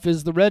Dwarf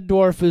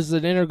is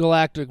an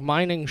intergalactic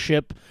mining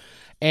ship,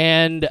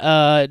 and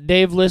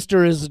Dave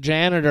Lister is a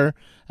janitor.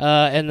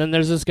 And then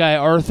there's this guy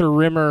Arthur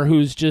Rimmer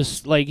who's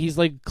just like, he's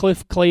like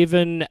Cliff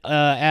Clavin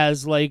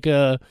as like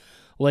a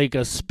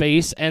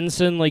space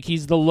ensign. Like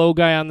he's the low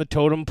guy on the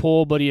totem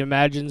pole, but he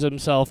imagines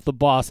himself the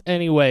boss.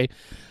 Anyway,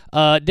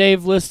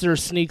 Dave Lister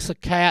sneaks a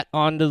cat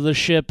onto the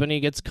ship, and he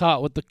gets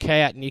caught with the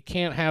cat, and you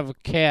can't have a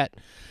cat.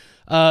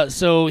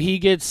 So he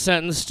gets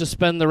sentenced to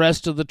spend the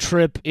rest of the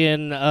trip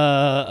in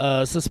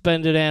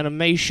suspended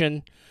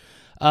animation.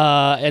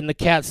 and the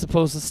cat's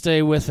supposed to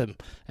stay with him.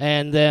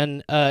 And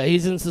then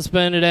he's in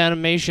suspended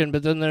animation,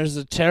 but then there's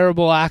a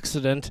terrible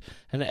accident,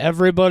 and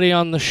everybody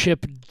on the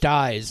ship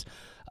dies.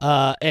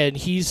 And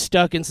he's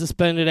stuck in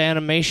suspended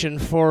animation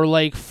for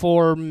like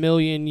 4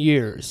 million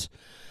years.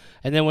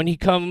 And then when he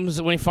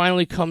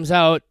finally comes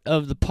out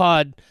of the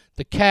pod,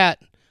 the cat,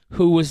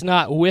 who was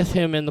not with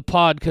him in the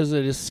pod because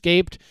it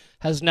escaped,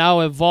 has now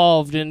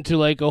evolved into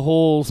like a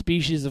whole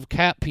species of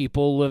cat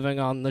people living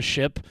on the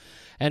ship.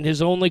 And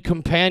his only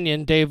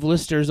companion, Dave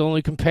Lister's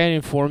only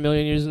companion 4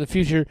 million years in the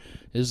future,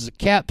 is the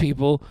cat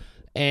people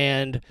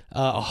and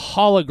a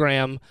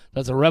hologram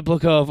that's a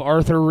replica of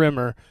Arthur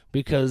Rimmer,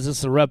 because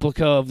it's a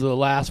replica of the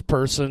last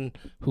person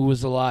who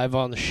was alive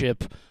on the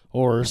ship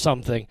or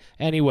something.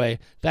 Anyway,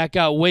 that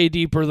got way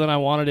deeper than I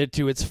wanted it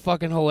to. It's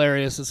fucking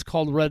hilarious. It's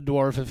called Red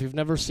Dwarf. If you've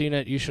never seen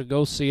it, you should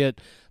go see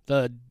it.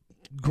 The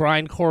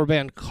grindcore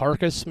band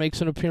Carcass makes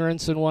an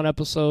appearance in one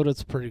episode.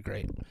 It's pretty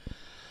great.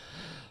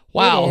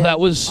 Wow, that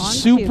was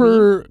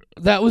super.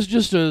 Tubi. That was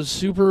just a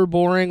super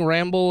boring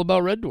ramble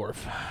about Red Dwarf.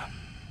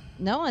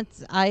 No,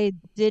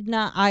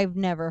 I've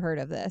never heard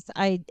of this.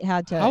 I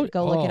had to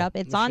go look it up.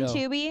 It's Michelle. On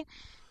Tubi,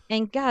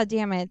 and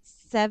goddamn it,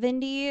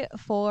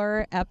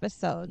 74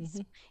 episodes.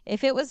 Mm-hmm.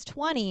 If it was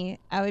 20,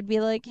 I would be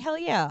like, hell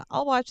yeah,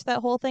 I'll watch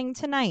that whole thing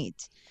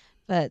tonight.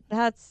 But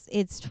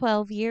it's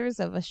 12 years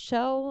of a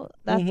show.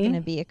 That's going to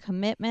be a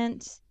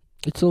commitment.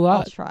 It's a lot.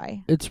 I'll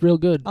try. It's real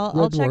good.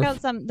 I'll check out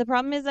some. The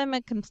problem is I'm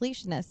a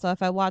completionist, so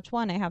if I watch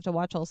one, I have to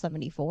watch all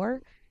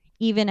 74,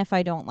 even if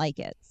I don't like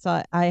it.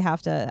 So I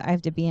have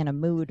to be in a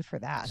mood for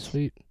that.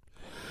 Sweet.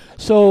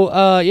 So,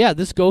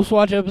 this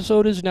Ghostwatch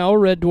episode is now a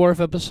Red Dwarf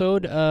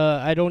episode.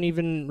 I don't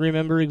even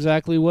remember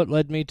exactly what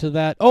led me to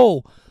that.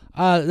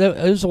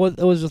 That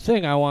was a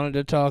thing I wanted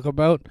to talk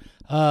about.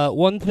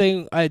 One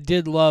thing I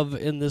did love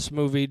in this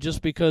movie,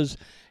 just because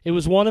it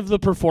was one of the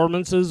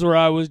performances where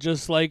I was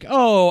just like,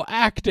 oh,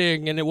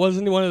 acting, and it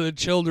wasn't one of the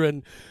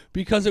children,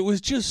 because it was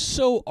just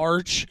so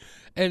arch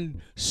and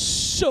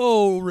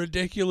so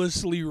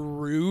ridiculously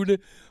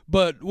rude.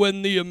 But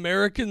when the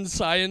American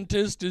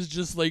scientist is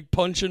just like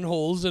punching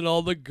holes in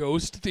all the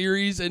ghost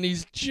theories, and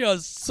he's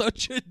just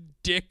such a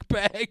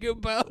dickbag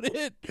about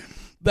it,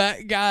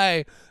 that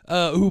guy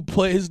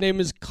his name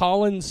is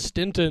Colin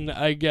Stinton,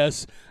 I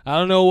guess. I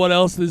don't know what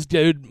else this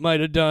dude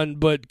might have done,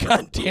 but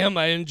goddamn,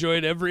 I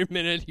enjoyed every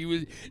minute. He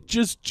was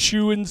just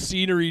chewing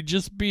scenery,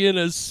 just being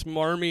a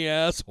smarmy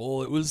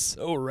asshole. It was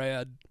so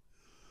rad.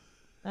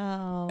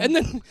 Oh. And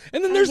then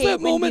there's that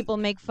moment people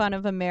make fun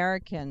of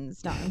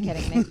Americans. No, I'm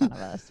kidding. Make fun of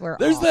us.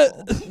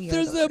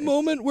 There's that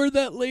moment where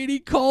that lady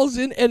calls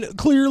in, and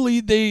clearly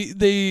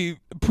they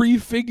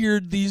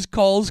prefigured these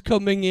calls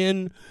coming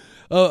in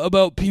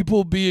about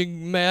people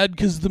being mad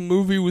because the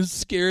movie was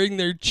scaring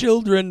their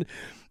children.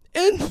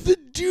 And the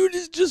dude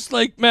is just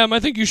like, ma'am, I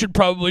think you should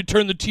probably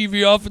turn the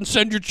TV off and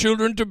send your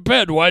children to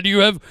bed. Why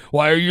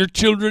are your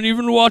children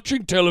even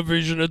watching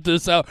television at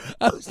this hour?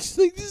 I was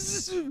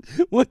just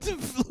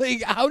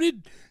like, how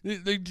did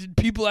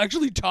people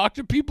actually talk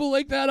to people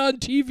like that on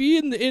TV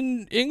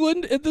in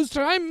England at this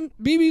time?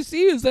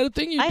 BBC, is that a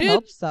thing you did? I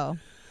hope so.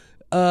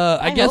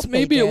 I guess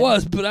maybe it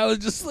was, but I was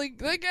just like,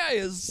 that guy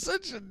is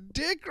such a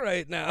dick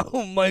right now,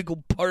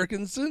 Michael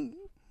Parkinson.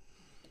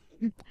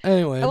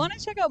 Anyway, I want to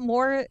check out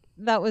more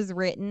that was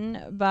written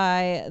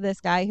by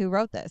this guy who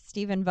wrote this,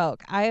 Stephen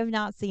Volk. I have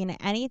not seen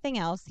anything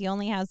else. He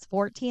only has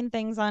 14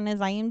 things on his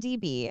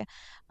IMDb.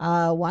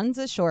 One's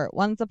a short,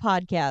 one's a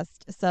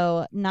podcast,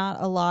 so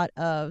not a lot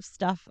of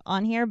stuff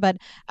on here, but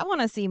I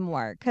want to see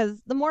more, because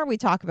the more we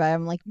talk about it,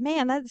 I'm like,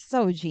 man, that's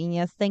so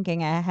genius,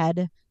 thinking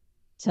ahead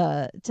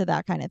to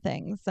that kind of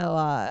thing.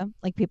 So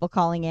like people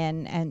calling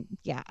in, and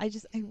yeah, I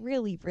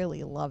really,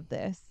 really love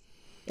this.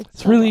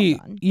 It's so really,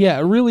 well done. Yeah,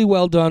 really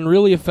well done,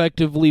 really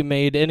effectively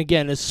made. And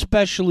again,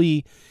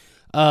 especially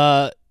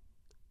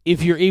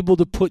if you're able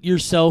to put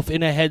yourself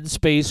in a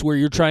headspace where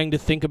you're trying to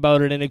think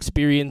about it and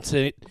experience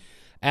it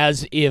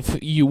as if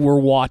you were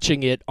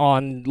watching it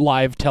on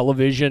live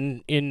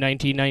television in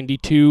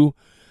 1992.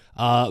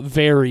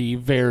 Very,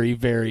 very,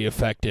 very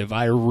effective.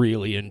 I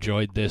really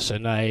enjoyed this,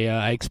 and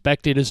I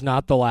expect it is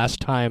not the last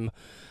time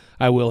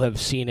I will have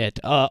seen it.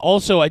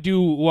 Also, I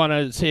do want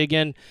to say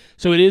again,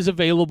 so it is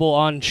available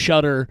on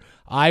Shudder.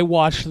 I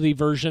watched the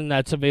version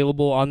that's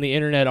available on the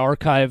Internet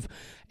Archive,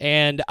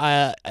 and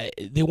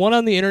the one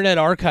on the Internet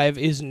Archive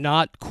is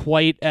not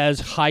quite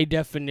as high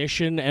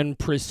definition and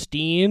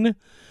pristine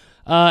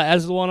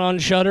as the one on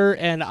Shudder,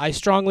 and I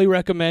strongly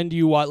recommend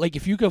you watch. Like,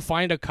 if you can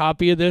find a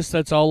copy of this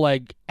that's all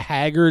like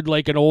haggard,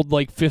 like an old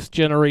like 5th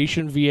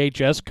generation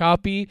VHS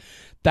copy,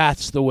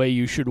 that's the way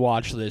you should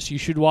watch this. You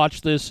should watch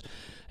this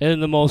in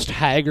the most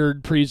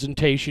haggard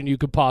presentation you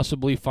could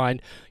possibly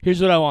find.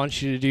 Here's what I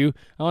want you to do.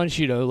 I want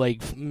you to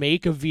like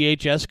make a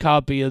VHS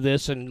copy of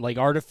this and like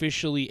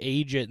artificially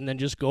age it, and then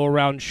just go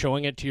around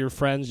showing it to your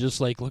friends, just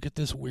like, look at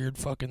this weird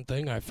fucking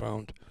thing I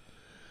found.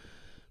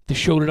 They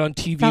showed it on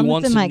TV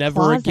once and never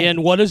closet.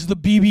 Again. What does the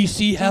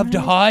BBC have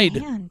to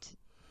hide?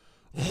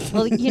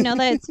 Well, you know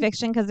that it's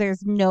fiction because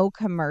there's no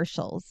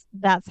commercials.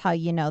 That's how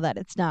you know that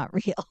it's not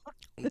real.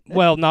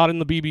 Well, not in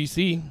the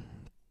BBC.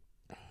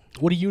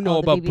 What do you know the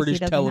about BBC British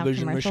doesn't have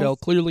television, commercials? Michelle?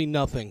 Clearly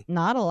nothing.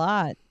 Not a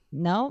lot.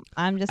 No,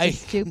 I'm just a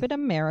stupid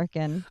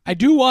American. I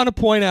do want to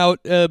point out,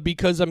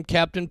 because I'm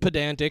Captain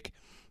Pedantic,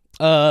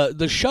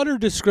 the Shudder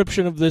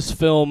description of this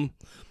film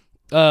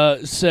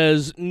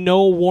says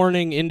no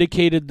warning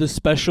indicated the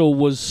special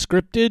was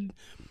scripted,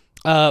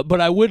 but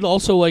I would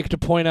also like to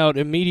point out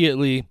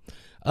immediately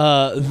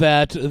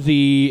that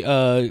the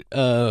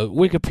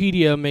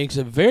Wikipedia makes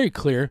it very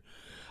clear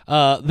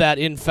that,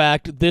 in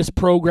fact, this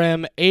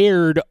program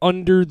aired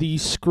under the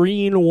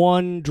Screen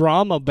One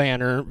drama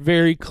banner,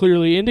 very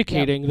clearly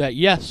indicating that,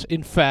 yes,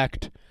 in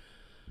fact,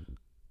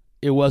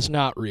 it was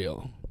not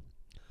real.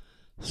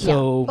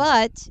 So,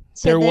 but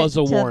there was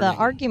a to warning. the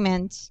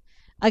argument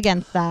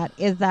against that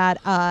is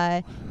that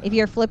if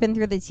you're flipping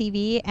through the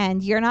TV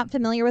and you're not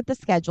familiar with the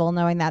schedule,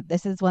 knowing that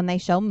this is when they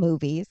show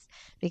movies,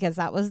 because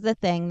that was the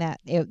thing that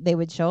they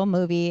would show a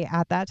movie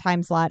at that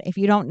time slot. If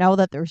you don't know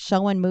that they're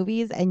showing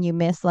movies and you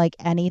miss like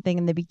anything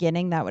in the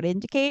beginning, that would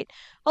indicate,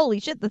 holy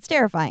shit, that's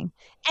terrifying.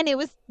 And it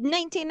was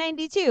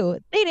 1992.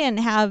 They didn't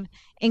have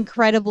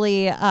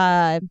incredibly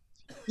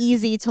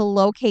easy to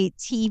locate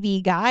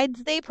TV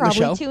guides. They probably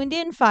Michelle? tuned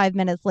in 5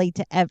 minutes late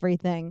to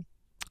everything.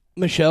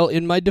 Michelle,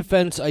 in my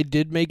defense, I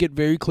did make it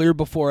very clear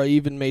before I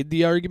even made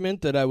the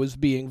argument that I was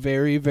being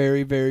very,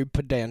 very, very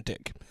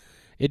pedantic.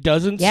 It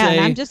doesn't say... Yeah, and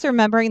I'm just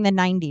remembering the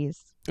 90s.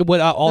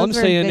 All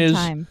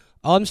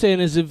I'm saying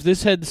is if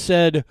this had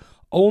said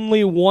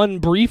only one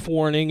brief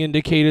warning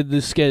indicated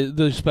the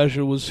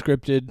special was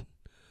scripted,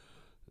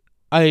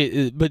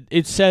 but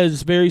it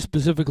says very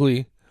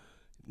specifically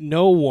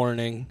no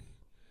warning.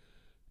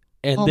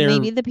 And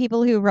maybe the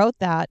people who wrote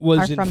that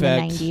are from the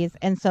 90s,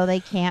 and so they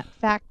can't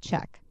fact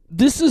check.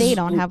 They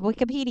don't have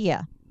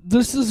Wikipedia.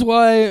 This is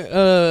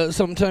why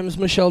sometimes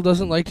Michelle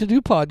doesn't like to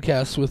do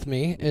podcasts with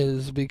me,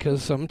 is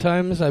because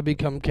sometimes I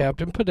become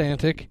Captain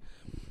Pedantic.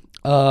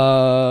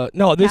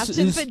 No, this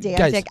Captain is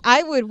Pedantic. Guys,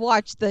 I would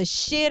watch the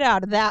shit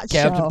out of that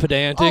Captain show.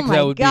 Pedantic. Oh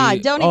my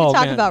god! Don't even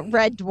talk about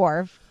Red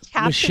Dwarf.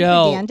 Captain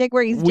Michelle, Pedantic,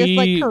 where he's just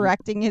like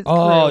correcting his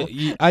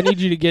crew. I need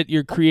you to get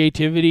your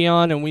creativity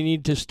on, and we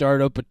need to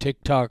start up a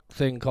TikTok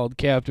thing called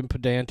Captain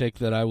Pedantic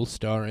that I will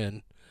star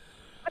in.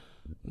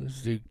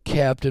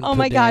 Captain Oh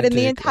my god, and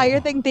the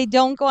entire thing, they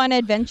don't go on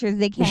adventures.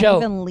 They can't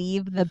even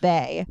leave the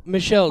bay.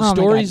 Michelle,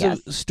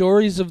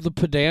 stories of the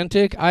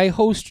pedantic. I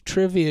host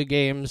trivia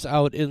games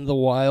out in the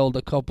wild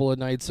a couple of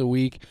nights a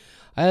week.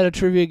 I had a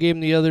trivia game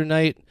the other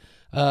night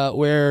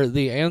where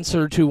the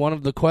answer to one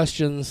of the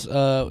questions,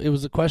 it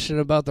was a question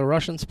about the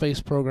Russian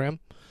space program.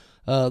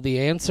 The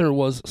answer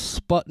was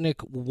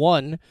Sputnik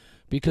 1.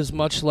 Because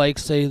much like,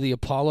 say, the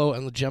Apollo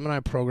and the Gemini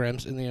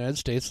programs in the United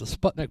States, the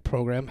Sputnik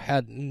program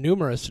had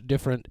numerous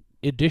different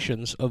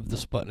editions of the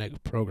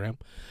Sputnik program.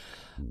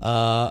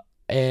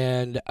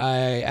 And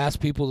I asked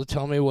people to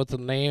tell me what the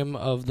name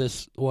of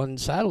this one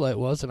satellite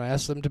was, and I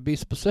asked them to be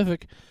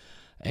specific.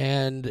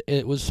 And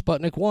it was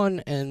Sputnik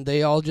 1, and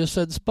they all just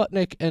said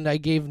Sputnik, and I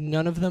gave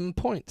none of them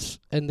points.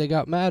 And they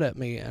got mad at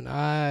me, and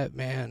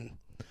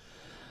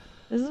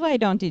This is why I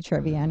don't do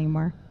trivia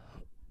anymore.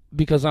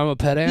 Because I'm a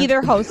pedant?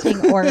 Either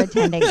hosting or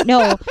attending.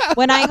 No,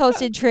 when I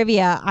hosted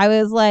trivia, I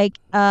was like,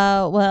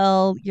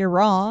 well, you're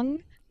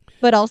wrong.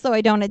 But also, I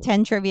don't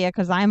attend trivia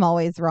because I'm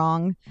always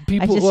wrong.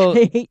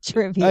 I hate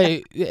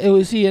trivia.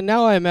 And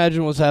now I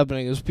imagine what's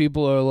happening is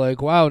people are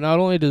like, wow, not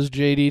only does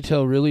JD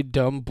tell really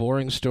dumb,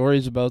 boring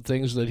stories about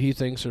things that he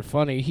thinks are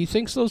funny, he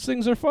thinks those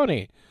things are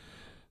funny.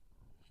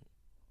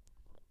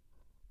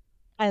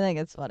 I think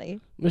it's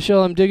funny.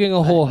 Michelle, I'm digging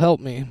a hole. Help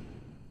me.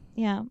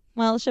 Yeah.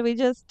 Well, should we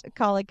just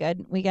call it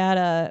good? We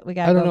gotta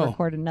go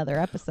record another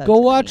episode. Go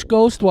watch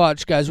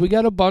Ghostwatch, guys. We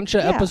got a bunch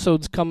of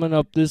episodes coming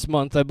up this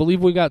month. I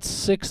believe we got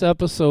 6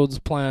 episodes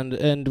planned,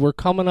 and we're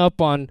coming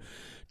up on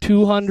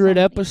 200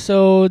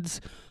 episodes,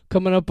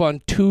 coming up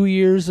on 2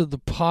 years of the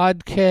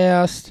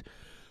podcast.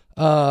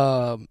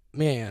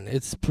 Man,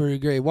 it's pretty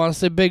great. Want to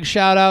say big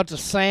shout out to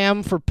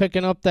Sam for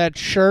picking up that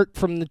shirt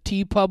from the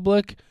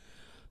TeePublic.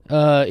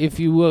 If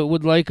you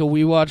would like a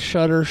We Watch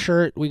Shudder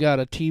shirt, we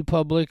got a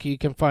TeePublic. You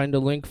can find a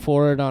link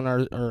for it on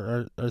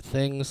our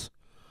things.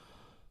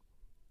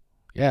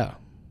 Yeah.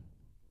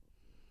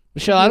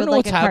 Michelle, I don't know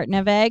what's happening. Carton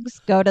of eggs,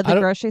 go to the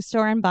grocery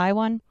store and buy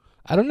one.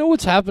 I don't know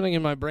what's happening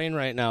in my brain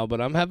right now, but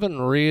I'm having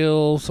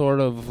real sort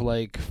of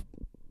like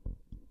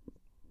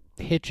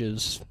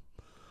hitches.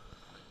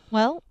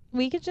 Well,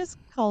 we could just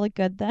call it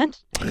good then.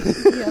 Do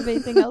you have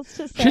anything else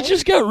to say? It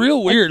just got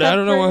real weird. I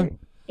don't know why.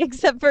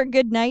 Except for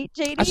good night,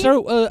 JD.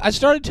 I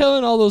started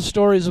telling all those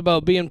stories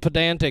about being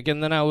pedantic,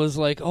 and then I was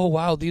like, oh,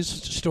 wow, these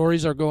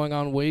stories are going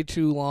on way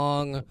too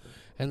long,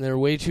 and they're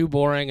way too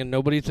boring, and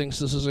nobody thinks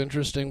this is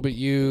interesting but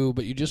you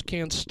just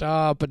can't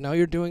stop, and now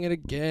you're doing it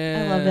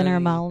again. I love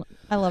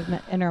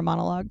inner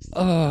monologues.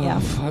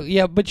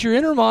 Yeah, but your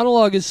inner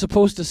monologue is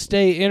supposed to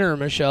stay inner,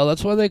 Michelle.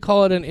 That's why they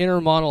call it an inner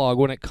monologue.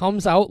 When it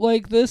comes out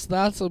like this,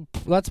 that's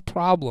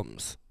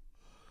problems.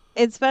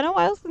 It's been a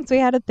while since we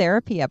had a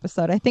therapy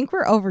episode. I think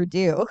we're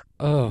overdue.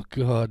 Oh,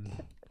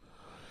 God.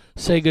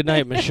 Say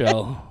goodnight,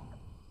 Michelle.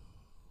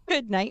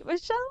 Good night,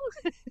 Michelle.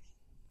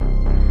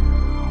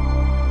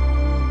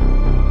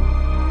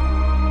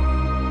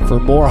 For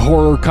more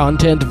horror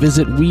content,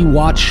 visit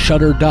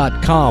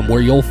WeWatchShutter.com,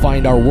 where you'll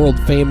find our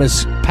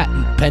world-famous,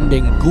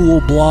 patent-pending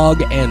Ghoul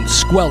blog and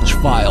Squelch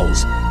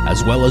files,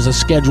 as well as a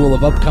schedule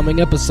of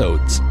upcoming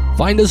episodes.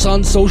 Find us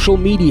on social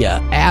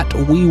media at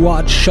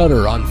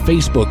WeWatchShutter on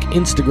Facebook,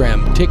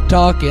 Instagram,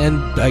 TikTok,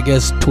 and I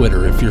guess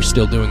Twitter if you're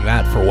still doing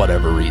that for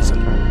whatever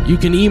reason. You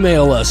can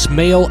email us.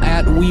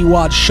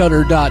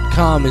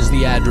 mail@WeWatchShutter.com is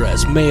the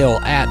address.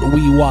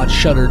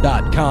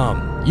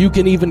 mail@WeWatchShutter.com. You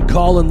can even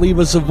call and leave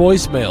us a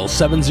voicemail,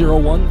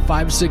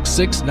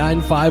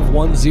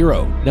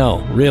 701-566-9510.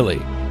 No,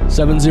 really.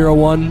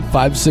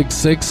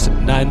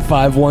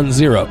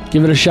 701-566-9510.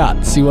 Give it a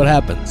shot. See what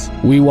happens.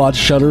 We Watch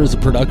Shutter is a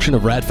production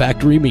of Rat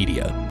Factory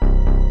Media.